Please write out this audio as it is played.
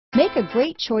Make a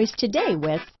great choice today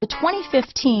with the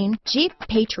 2015 Jeep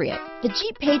Patriot. The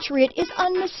Jeep Patriot is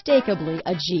unmistakably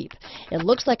a Jeep. It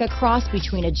looks like a cross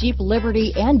between a Jeep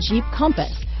Liberty and Jeep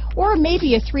Compass, or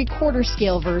maybe a 3/4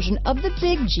 scale version of the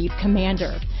big Jeep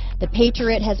Commander. The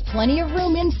Patriot has plenty of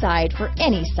room inside for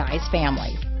any size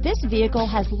family. This vehicle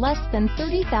has less than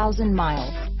 30,000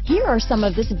 miles. Here are some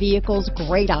of this vehicle's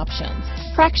great options: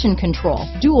 traction control,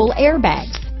 dual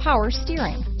airbags, power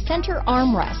steering, center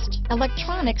armrest,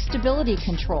 electronic stability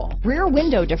control, rear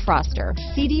window defroster,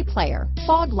 CD player,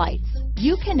 fog lights,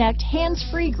 Uconnect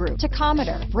hands-free group,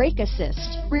 tachometer, brake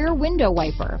assist, rear window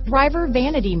wiper, driver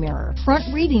vanity mirror, front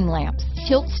reading lamps,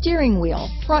 tilt steering wheel,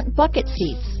 front bucket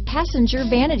seats, passenger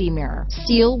vanity mirror,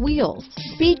 steel wheels,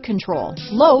 speed control,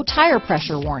 low tire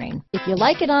pressure warning. If you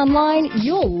like it online,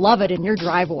 you'll love it in your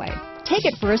driveway. Take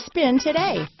it for a spin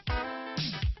today.